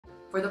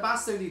For the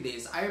past 30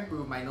 days, I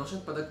improved my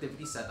Notion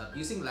productivity setup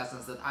using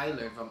lessons that I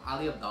learned from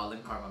Ali Abdaal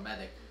and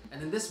KharmaMedic.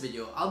 And in this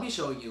video, I'll be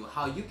showing you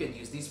how you can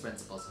use these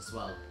principles as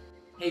well.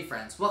 Hey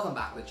friends, welcome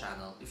back to the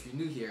channel. If you're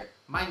new here,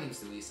 my name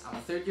is Luis. I'm a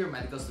third-year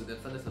medical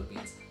student from the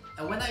Philippines.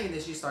 And when I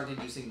initially started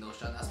using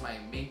Notion as my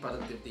main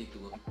productivity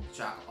tool to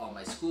track all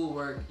my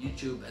schoolwork,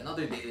 YouTube, and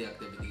other daily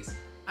activities,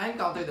 I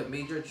encountered a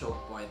major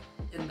choke point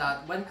in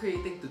that when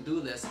creating to-do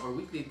lists or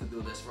weekly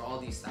to-do lists for all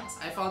these tasks,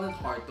 I found it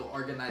hard to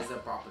organize them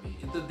properly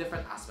into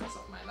different aspects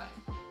of my life.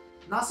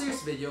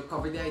 Nasir's video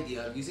covered the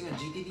idea of using a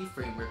GTD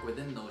framework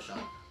within Notion,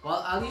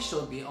 while Ali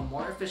showed me a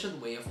more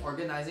efficient way of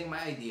organizing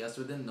my ideas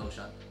within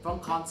Notion from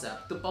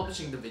concept to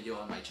publishing the video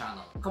on my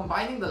channel.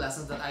 Combining the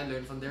lessons that I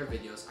learned from their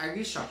videos, I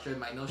restructured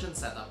my Notion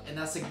setup and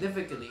has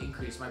significantly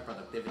increased my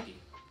productivity.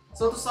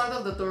 So to start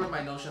off the tour of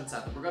my Notion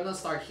setup, we're gonna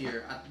start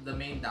here at the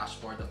main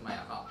dashboard of my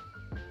account.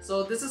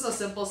 So this is a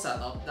simple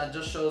setup that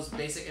just shows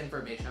basic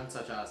information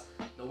such as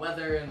the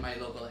weather in my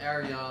local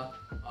area,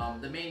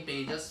 the main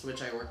pages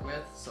which I work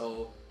with.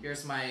 So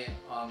here's my,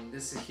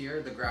 this is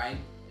here, the grind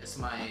is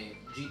my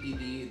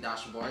GTD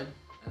dashboard,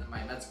 and then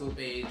my med school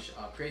page,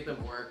 creative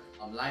work,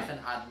 life and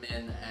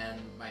admin, and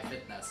my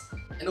fitness.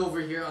 And over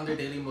here under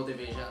daily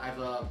motivation, I have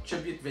a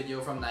tribute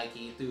video from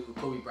Nike to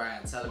Kobe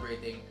Bryant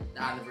celebrating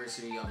the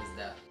anniversary of his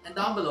death. And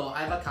down below, I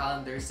have a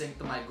calendar synced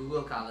to my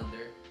Google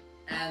Calendar.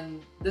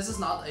 And this is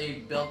not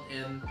a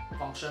built-in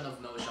function of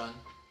Notion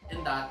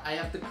in that I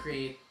have to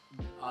create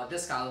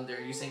this calendar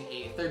using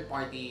a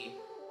third-party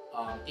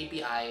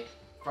API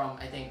from,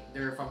 I think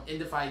they're from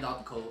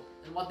indify.co.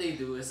 And what they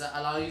do is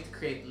allow you to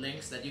create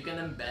links that you can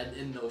embed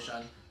in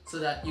Notion so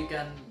that you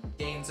can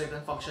gain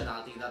certain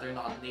functionality that are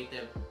not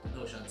native to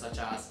Notion, such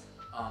as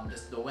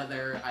just the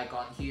weather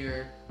icon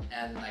here,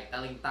 and like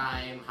telling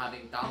time,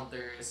 having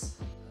counters,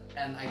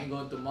 and I can go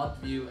into month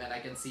view and I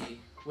can see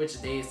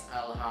which days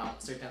I'll have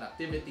certain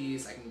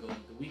activities. I can go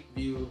into week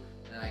view,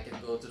 and I can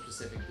go to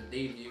specific to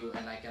day view,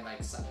 and I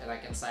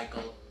can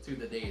cycle through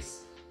the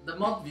days. The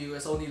month view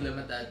is only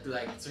limited to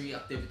like 3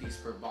 activities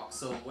per box.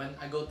 So when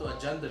I go to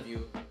agenda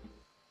view,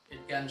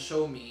 it can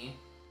show me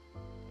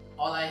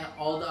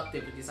all the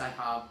activities I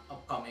have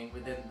upcoming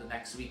within the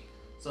next week.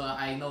 So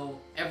I know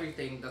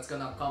everything that's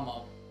gonna come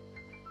up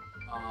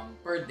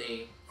per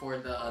day for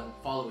the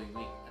following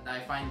week. And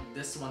I find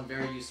this one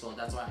very useful.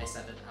 That's why I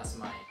set it as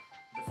my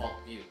default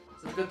view.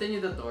 So to continue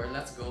the tour,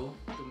 let's go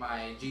to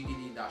my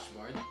GTD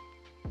dashboard.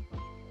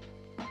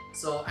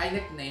 So I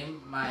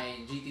nicknamed my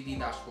GTD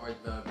dashboard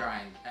the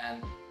grind,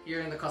 and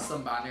here in the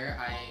custom banner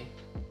I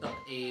took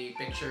a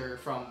picture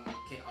from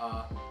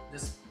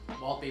this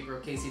wallpaper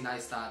of Casey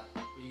Neistat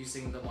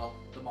using the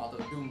motto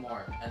 "Do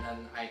More," and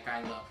then I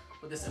kind of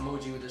put this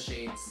emoji with the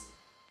shades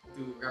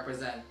to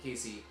represent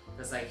Casey,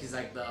 because like he's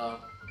like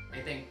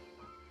I think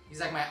he's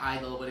like my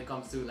idol when it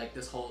comes to like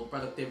this whole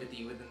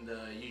productivity within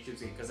the YouTube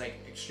scene, because like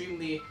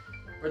extremely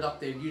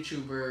productive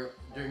YouTuber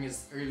during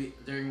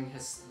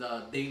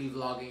the daily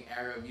vlogging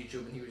era of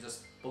YouTube, and he was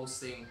just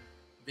posting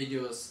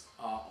videos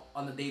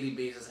on a daily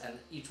basis, and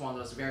each one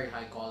was very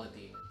high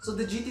quality. So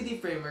the GTD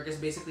framework is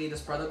basically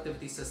this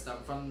productivity system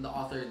from the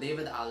author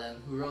David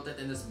Allen, who wrote it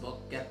in his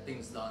book Get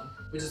Things Done,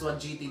 which is what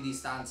GTD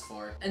stands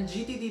for. And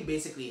GTD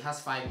basically has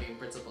 5 main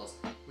principles,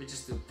 which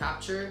is to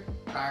capture,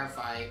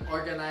 clarify,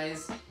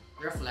 organize,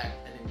 reflect,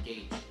 and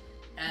engage.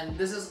 And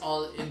this is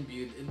all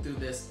imbued into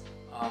this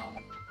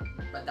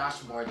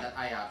dashboard that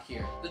I have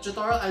here. The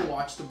tutorial I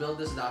watched to build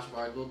this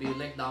dashboard will be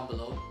linked down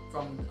below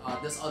from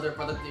this other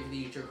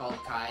productivity YouTuber called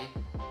Kai,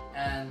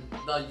 and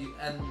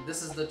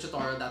this is the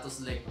tutorial that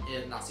was linked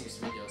in Nasir's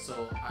video,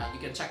 so you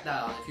can check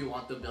that out if you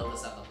want to build a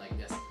setup like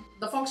this.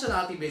 The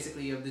functionality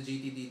basically of the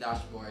GTD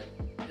dashboard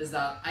is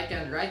that I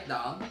can write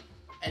down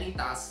any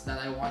tasks that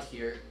I want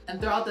here, and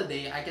throughout the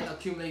day I can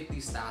accumulate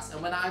these tasks,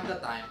 and when I have the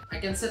time I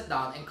can sit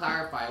down and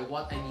clarify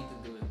what I need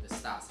to do in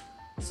this task.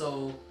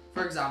 So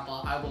for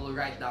example, I will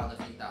write down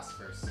a few tasks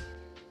first.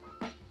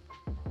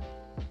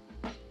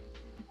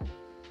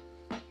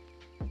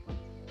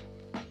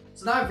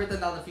 So now I've written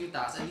down a few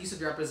tasks, and these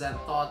would represent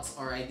thoughts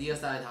or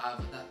ideas that I'd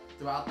have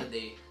throughout the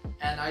day,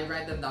 and I'd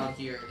write them down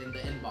here in the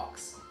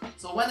inbox.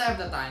 So when I have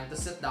the time to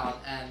sit down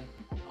and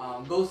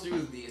go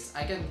through these,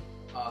 I can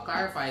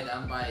clarify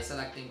them by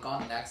selecting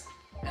context,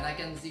 and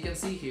you can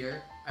see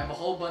here I have a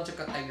whole bunch of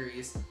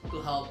categories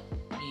to help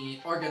me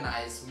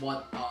organize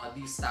what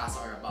these tasks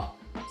are about.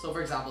 So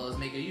for example, let's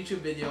make a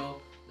YouTube video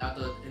that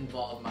would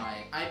involve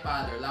my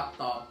iPad or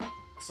laptop,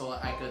 so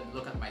I could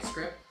look at my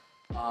script.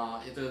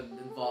 It would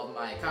involve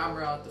my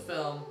camera to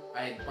film.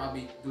 I'd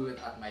probably do it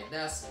at my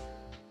desk.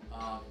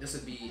 This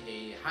would be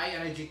a high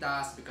energy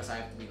task because I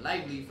have to be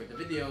lively for the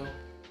video,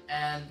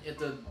 and it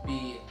would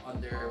be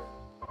under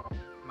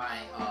my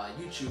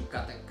YouTube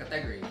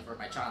category for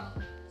my channel.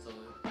 So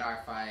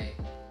clarify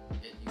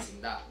it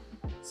using that.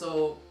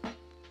 So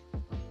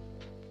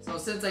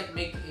since like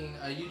making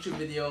a YouTube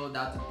video,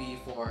 that would be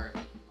for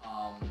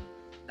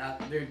that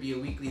there'd be a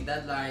weekly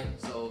deadline.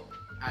 So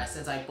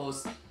since I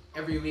post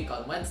every week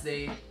on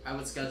Wednesday, I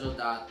would schedule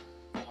that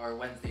for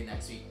Wednesday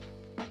next week.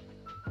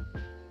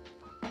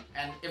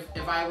 And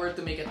if I were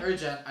to make it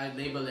urgent, I'd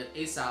label it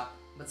ASAP,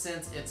 but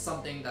since it's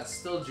something that's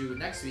still due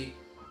next week,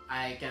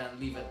 I can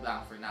leave it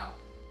blank for now.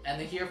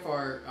 And here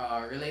for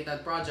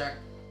related project,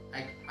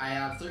 I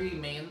have three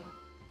main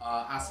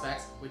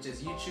aspects, which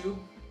is YouTube,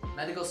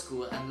 medical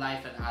school, and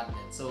life and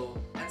admin. So,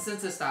 and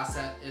since this task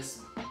set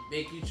is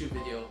make YouTube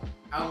video,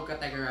 I will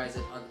categorize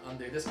it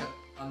under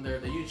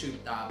the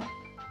YouTube tab.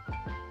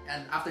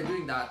 And after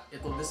doing that,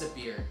 it will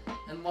disappear.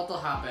 And what will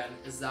happen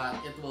is that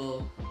it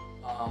will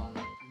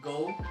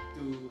go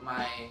to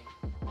my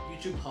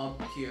YouTube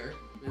hub here,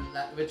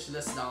 which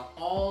lists down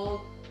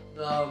all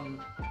the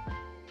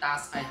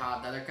tasks I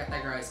have that are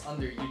categorized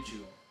under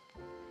YouTube.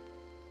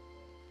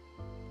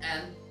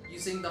 And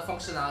using the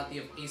functionality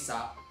of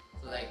ASAP,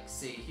 so like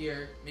say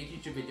here, make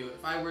YouTube video,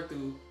 if I were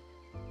to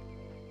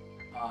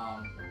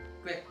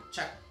click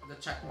the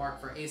check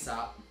mark for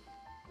ASAP,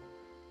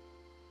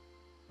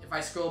 if I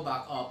scroll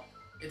back up,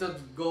 it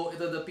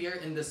would appear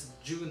in this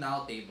due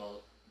now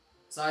table.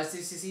 So as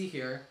you see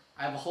here,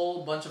 I have a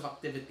whole bunch of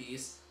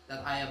activities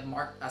that I have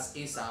marked as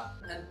ASAP,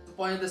 and the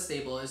point of this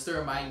table is to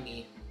remind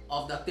me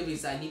of the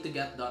activities that I need to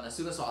get done as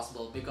soon as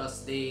possible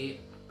because they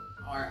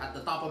are at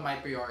the top of my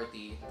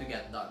priority to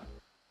get done.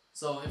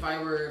 So if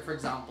I were, for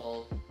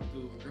example,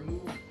 to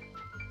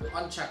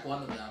uncheck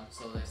one of them,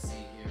 so let's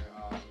see here,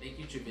 make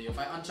YouTube video, if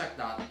I uncheck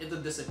that, it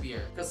will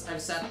disappear because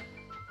I've set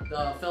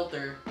the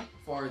filter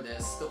for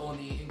this to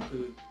only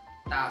include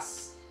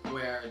tasks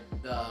where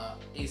the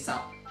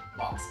ASAP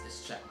box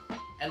is checked.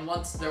 And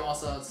once they're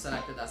also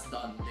selected as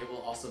done, they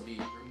will also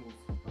be removed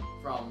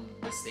from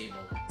this table.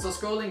 So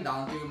scrolling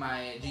down to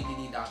my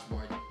GTD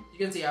dashboard, you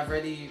can see I've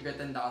already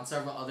written down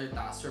several other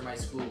tasks for my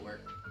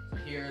schoolwork. So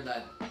here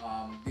that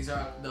these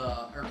are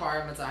the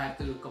requirements I have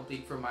to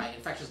complete for my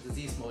infectious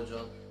disease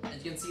module, and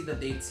you can see the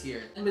dates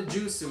here. And with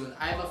due soon,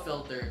 I have a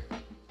filter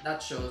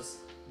that shows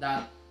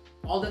that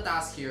all the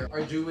tasks here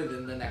are due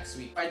within the next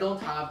week. If I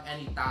don't have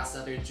any tasks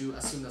that are due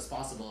as soon as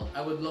possible,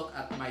 I would look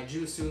at my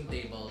due soon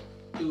table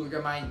to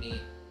remind me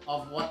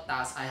of what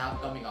tasks I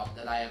have coming up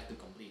that I have to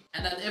complete.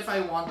 And then if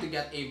I want to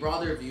get a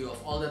broader view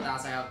of all the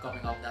tasks I have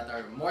coming up that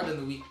are more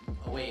than a week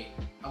away,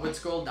 I would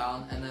scroll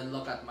down and then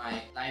look at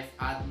my life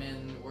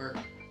admin work,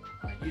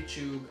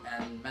 YouTube,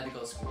 and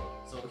medical school.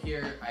 So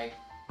here I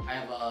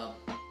have a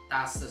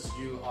task that's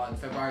due on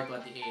February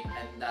 28th,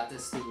 and that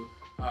is to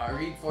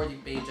read 40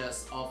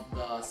 pages of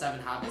the 7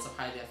 Habits of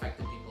Highly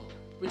Effective People,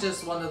 which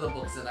is one of the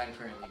books that I'm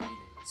currently reading.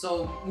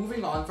 So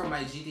moving on from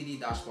my GTD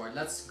dashboard,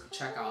 let's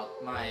check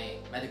out my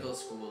medical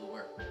school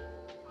work.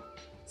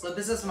 So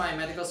this is my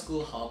medical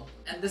school hub,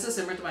 and this is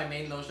similar to my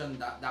main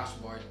Notion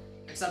dashboard,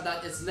 except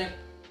that it's linked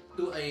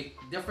to a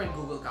different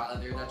Google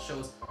Calendar that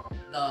shows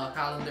the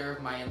calendar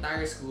of my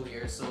entire school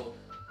year, so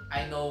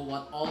I know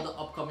what all the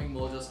upcoming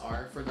modules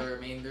are for the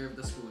remainder of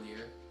the school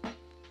year.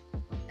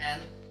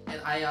 And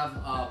I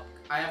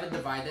have it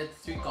divided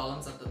 3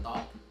 columns at the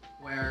top,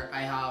 where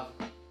I have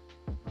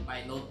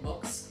my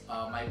notebooks,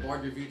 my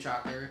board review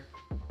tracker,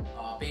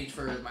 page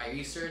for my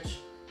research,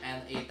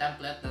 and a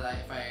template that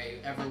if I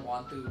ever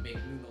want to make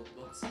new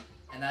notebooks.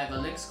 And I have a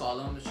links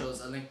column which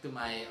shows a link to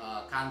my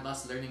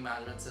Canvas learning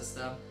management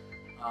system,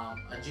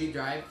 a G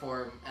drive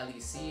for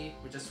LEC,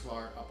 which is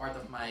for a part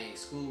of my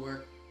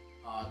schoolwork,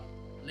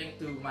 link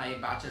to my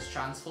batches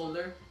trans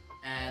folder,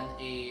 and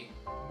a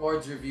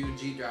boards review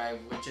G drive,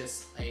 which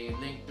is a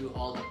link to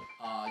all the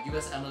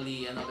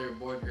USMLE and other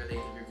board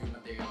related review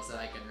materials that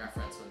I can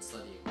reference when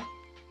studying.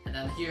 And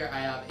then here I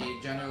have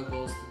a general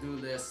goals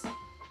to-do list.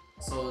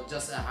 So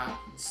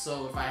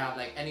so if I have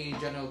like any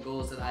general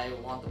goals that I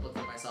want to put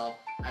for myself,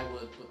 I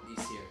would put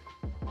these here.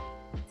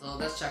 So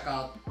let's check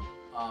out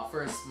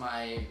first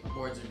my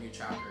boards review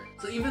tracker.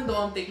 So even though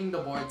I'm taking the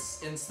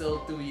boards in still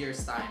 2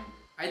 years time,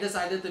 I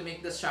decided to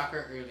make this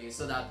tracker early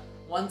so that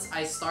once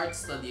I start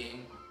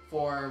studying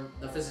for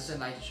the physician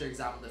licensure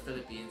exam in the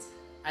Philippines,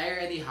 I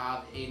already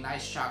have a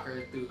nice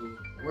tracker to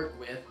work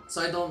with,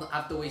 so I don't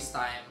have to waste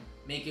time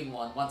making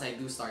one once I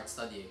do start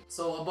studying.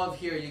 So above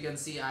here you can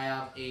see I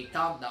have a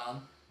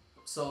countdown,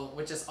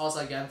 which is also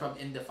again from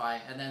Indify,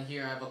 and then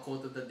here I have a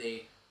quote of the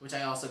day which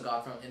I also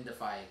got from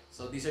Indify.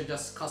 So these are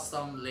just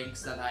custom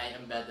links that I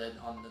embedded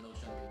on the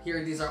Notion.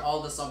 Here these are all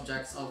the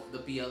subjects of the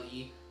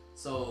PLE,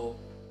 so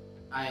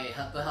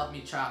to help me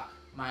track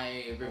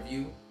my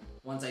review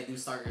once I do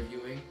start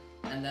reviewing.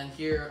 And then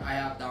here I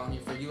have down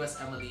here for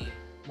USMLE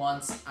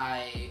once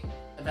I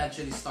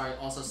eventually start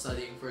also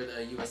studying for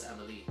the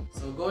USMLE.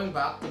 So going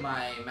back to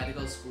my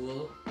medical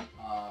school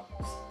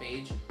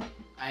page,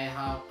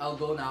 I'll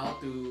go now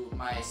to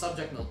my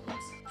subject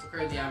notebooks. So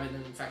currently I'm in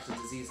infectious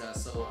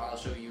diseases, so I'll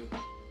show you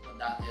what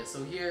that is.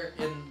 So here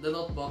in the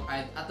notebook,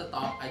 at the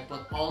top I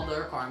put all the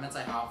requirements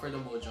I have for the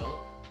module.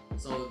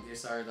 So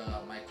these are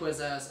my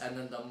quizzes, and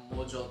then the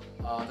module,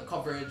 the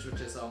coverage,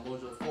 which is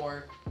module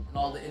 4, and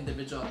all the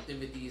individual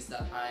activities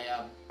that I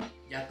have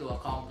yet to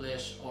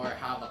accomplish or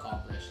have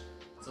accomplished.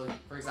 So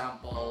for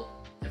example,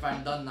 if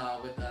I'm done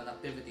now with an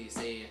activity,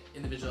 say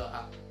individual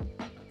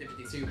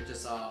activity 3, which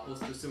is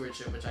host to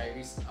stewardship, which I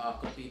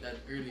completed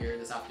earlier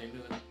this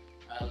afternoon,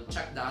 I'll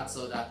check that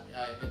so that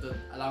it will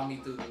allow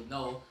me to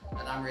know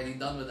that I'm already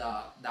done with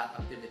that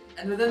activity.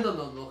 And within the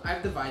notebook,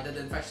 I've divided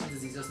the infectious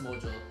diseases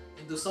module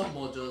into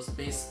sub-modules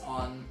based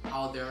on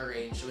how they're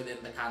arranged within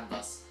the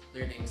Canvas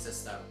learning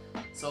system.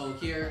 So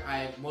here,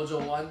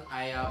 module 1,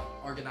 I have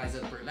organized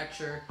it per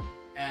lecture,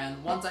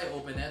 and once I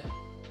open it,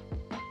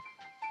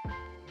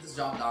 this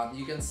drop down,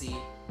 you can see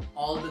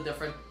all the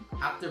different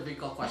active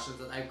recall questions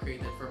that I've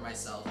created for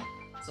myself,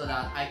 so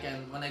that I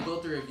can, when I go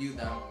to review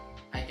them,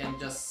 I can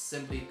just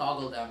simply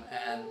toggle them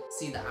and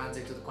see the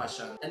answer to the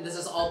question. And this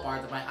is all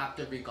part of my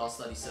active recall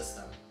study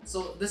system.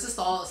 So this is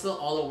still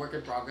all a work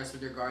in progress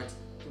with regards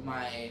to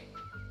my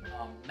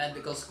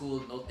medical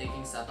school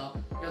note-taking setup.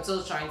 I'm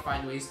still trying to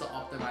find ways to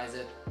optimize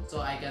it so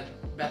I can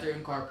better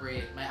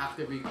incorporate my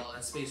active recall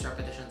and spaced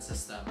repetition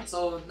system.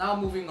 So now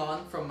moving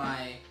on from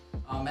my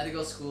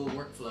medical school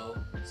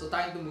workflow, so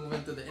time to move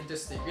into the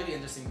really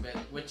interesting bit,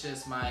 which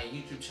is my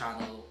YouTube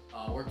channel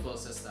workflow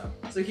system.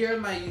 So here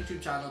on my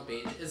YouTube channel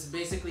page is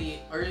basically,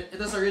 it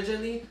was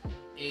originally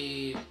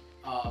a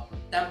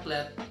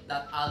template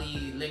that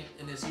Ali linked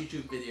in his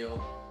YouTube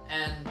video,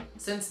 and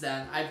since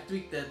then I've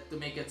tweaked it to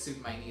make it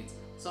suit my needs.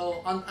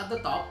 So at the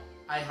top,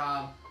 I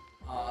have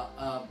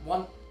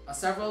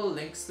several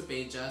links to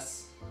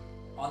pages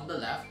on the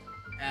left,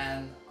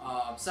 and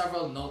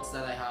several notes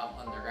that I have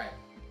on the right.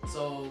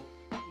 So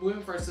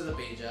moving first to the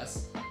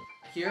pages,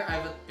 here I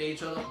have a page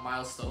full of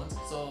milestones.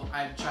 So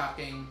I'm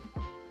tracking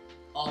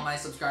all my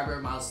subscriber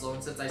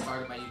milestones since I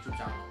started my YouTube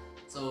channel.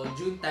 So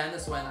June 10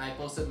 is when I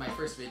posted my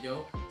first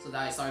video, so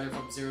that I started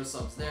from 0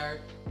 subs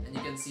there, and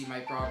you can see my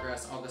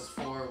progress. August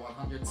 4,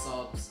 100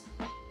 subs,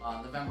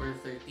 November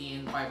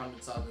 13,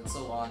 500 subs, and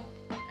so on.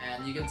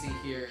 And you can see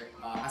here,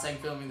 as I'm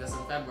filming this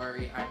in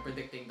February, I'm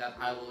predicting that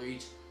I will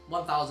reach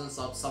 1,000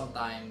 subs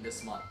sometime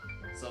this month.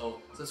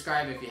 So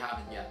subscribe if you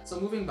haven't yet. So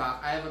moving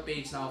back, I have a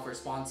page now for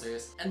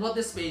sponsors, and what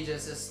this page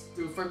is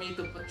for me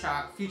to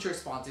track future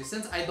sponsors.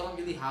 Since I don't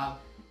really have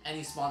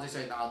any sponsors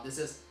right now, this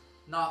is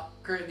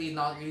currently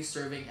not really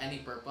serving any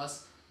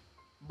purpose,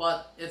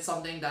 but it's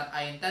something that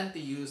I intend to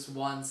use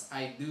once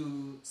I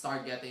do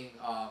start getting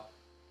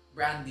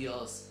brand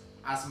deals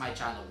as my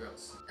channel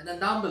grows. And then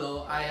down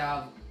below, I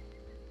have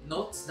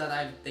notes that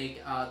I've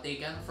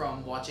taken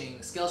from watching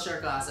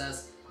Skillshare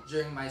classes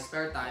during my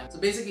spare time. So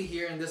basically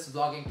here in this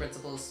vlogging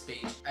principles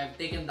page, I've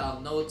taken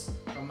down notes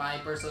from my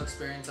personal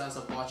experiences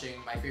of watching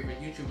my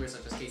favorite YouTubers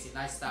such as Casey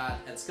Neistat,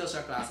 and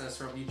Skillshare classes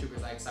from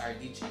YouTubers like Sarah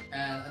Dici.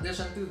 And in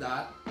addition to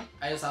that,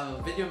 I just have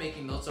a video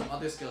making notes from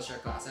other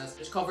Skillshare classes,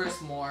 which covers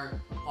more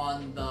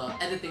on the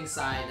editing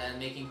side and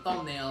making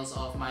thumbnails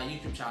of my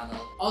YouTube channel.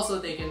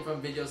 Also taken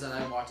from videos that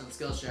I watched on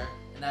Skillshare,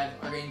 and I've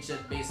arranged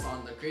it based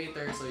on the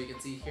creator. So you can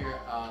see here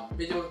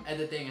video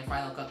editing and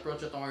Final Cut Pro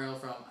tutorial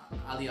from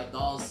Ali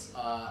Abdaal's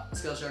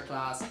Skillshare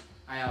class.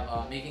 I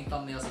have making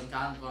thumbnails in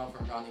Canva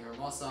from Ronnie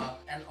Hermosa,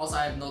 and also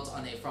I have notes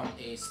from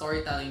a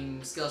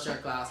storytelling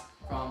Skillshare class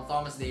from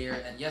Thomas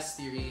Dayer and Yes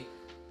Theory,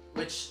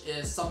 which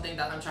is something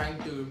that I'm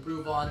trying to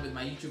improve on with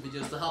my YouTube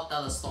videos to help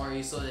tell a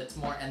story so that it's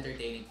more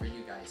entertaining for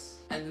you guys.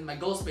 And in my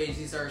goals page,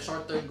 these are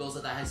short-term goals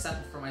that I have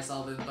set for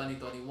myself in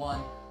 2021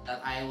 that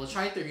I will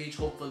try to reach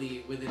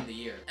hopefully within the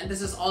year. And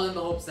this is all in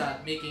the hopes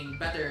that making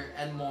better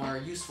and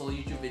more useful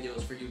YouTube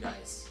videos for you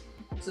guys.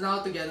 So now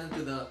to get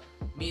into the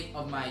meat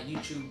of my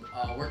YouTube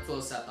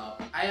workflow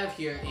setup, I have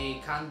here a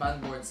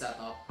Kanban board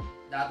setup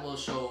that will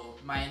show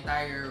my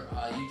entire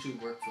YouTube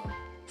workflow.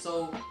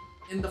 So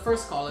in the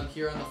first column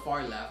here on the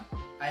far left,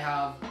 I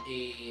have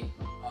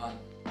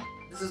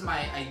this is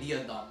my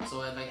idea dump.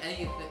 So if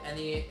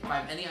if I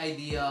have any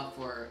idea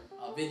for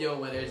a video,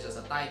 whether it's just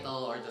a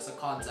title or just a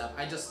concept,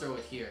 I just throw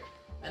it here.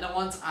 And then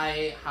once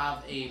I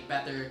have a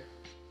better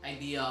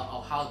idea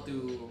of how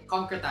to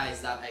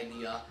concretize that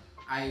idea,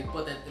 I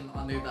put it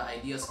under the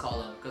ideas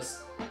column,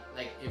 because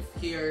like if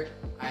here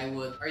I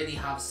would already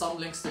have some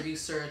links to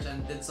research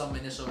and did some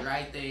initial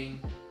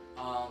writing,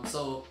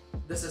 so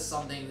this is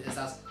something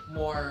that's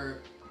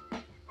more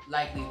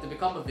likely to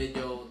become a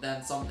video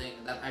than something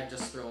that I've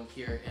just thrown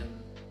here in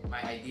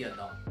my idea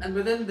dump. And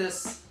within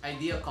this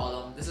idea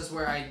column, this is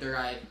where I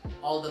derive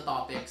all the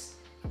topics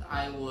that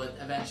I would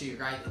eventually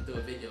write into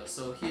a video.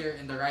 So here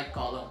in the right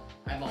column,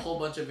 I have a whole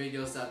bunch of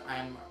videos that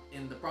I'm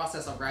in the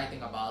process of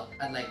writing about,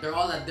 and like they're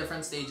all at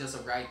different stages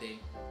of writing.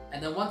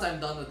 And then once I'm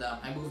done with them,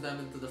 I move them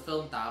into the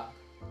film tab,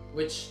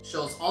 which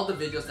shows all the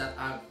videos that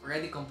I've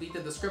already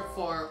completed the script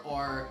for,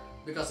 or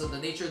because of the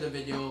nature of the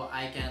video,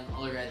 I can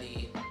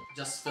already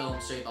just film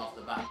straight off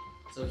the bat.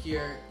 So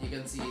here you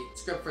can see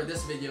script for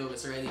this video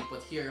is already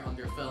put here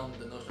under film,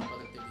 the Notion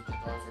productivity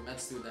tutorial for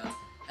med students.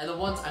 And then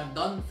once I'm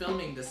done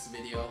filming this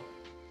video,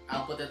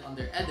 I'll put it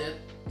under edit,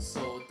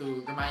 so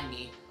to remind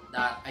me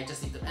that I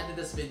just need to edit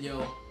this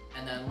video.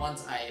 And then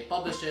once I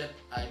publish it,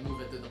 I move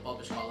it to the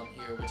publish column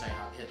here, which I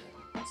have hidden.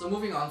 So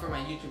moving on for my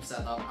YouTube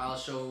setup, I'll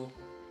show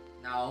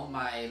now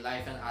my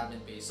life and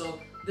admin page.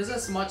 So this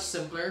is much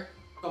simpler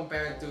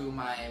compared to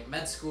my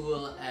med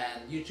school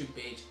and YouTube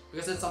page,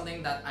 because it's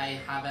something that I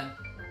haven't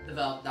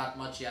developed that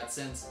much yet,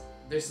 since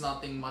there's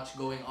nothing much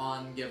going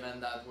on given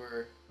that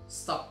we're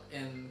stuck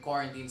in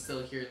quarantine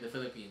still here in the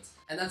Philippines.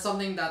 And then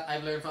something that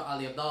I've learned from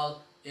Ali Abdaal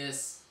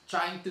is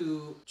trying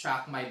to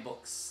track my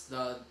books.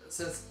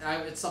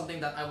 It's something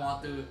that I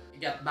want to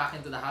get back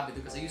into the habit,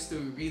 because I used to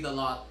read a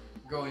lot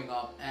growing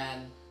up,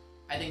 and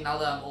I think now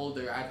that I'm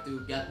older, I have to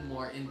get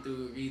more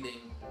into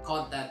reading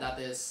content that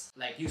is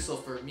like useful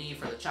for me,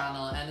 for the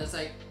channel, and it's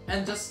like,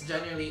 and just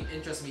genuinely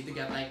interests me to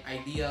get like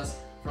ideas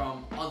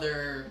from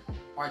other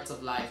parts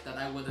of life that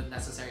I wouldn't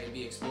necessarily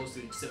be exposed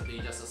to simply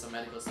just as a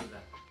medical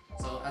student.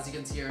 So as you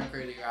can see here, I'm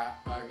currently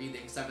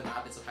reading 7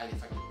 Habits of Highly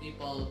Effective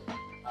People.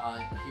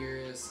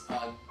 Here's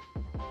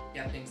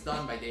Get Things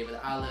Done by David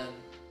Allen,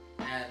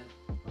 and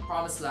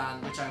Promised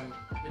Land,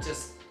 which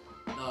is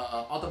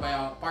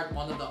the part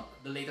 1 of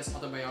the latest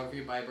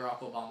autobiography by Barack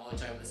Obama,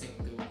 which I'm listening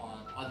to on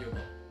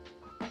audiobook.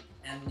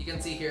 And you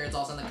can see here, it's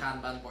also in the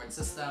Kanban board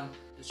system.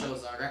 It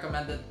shows a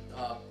recommended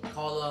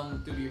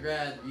column, to be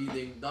read,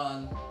 reading,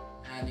 done.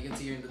 And you can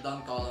see here in the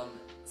done column,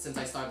 since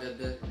I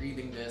started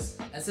reading this,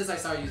 and since I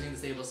started using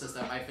this table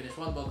system, I finished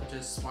one book, which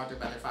is Smarter,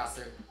 Better,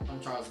 Faster from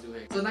Charles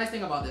Duhigg. So the nice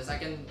thing about this, I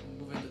can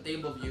move into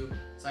table view,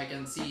 so I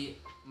can see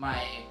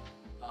my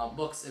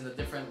books in a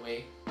different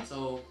way.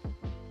 So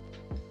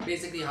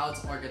basically how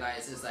it's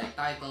organized is like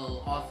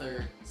title,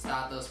 author,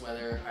 status,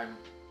 whether I'm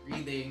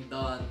reading,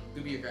 done,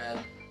 to be read,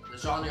 the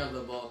genre of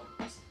the book,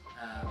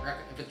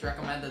 if it's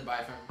recommended by,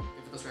 if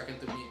it was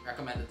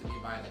recommended to me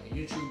by like a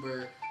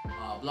YouTuber,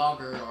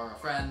 blogger, or a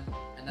friend,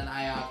 and then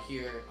I have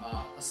here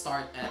a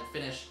start and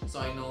finish, so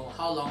I know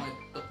how long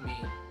it took me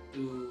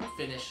to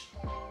finish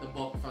the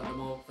book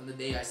from the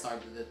day I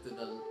started it to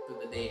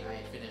the day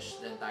I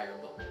finished the entire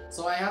book.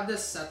 So I have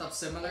this setup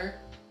similar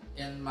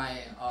in my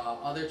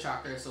other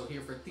tracker. So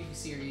here for TV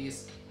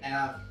series, I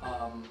have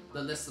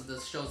the list of the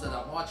shows that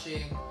I'm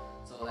watching.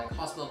 So like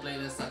Hospital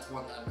Playlist, that's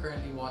one that I'm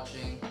currently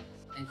watching.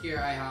 And here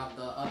I have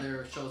the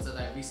other shows that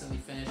I recently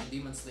finished: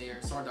 Demon Slayer,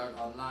 Sword Art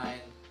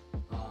Online,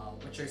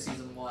 Witcher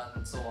Season 1,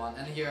 and so on.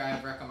 And here I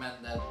have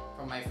recommended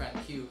from my friend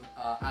Q,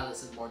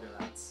 Alice in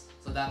Borderlands.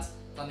 So that's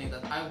something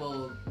that I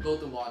will go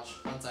to watch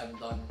once I'm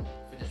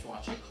finished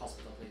watching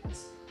Hospital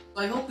Playlist.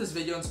 So I hope this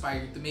video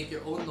inspired you to make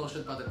your own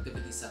Notion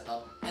productivity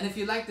setup. And if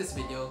you like this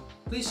video,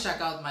 please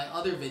check out my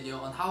other video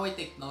on how I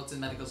take notes in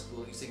medical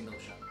school using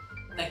Notion.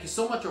 Thank you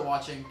so much for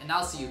watching, and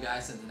I'll see you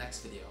guys in the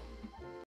next video.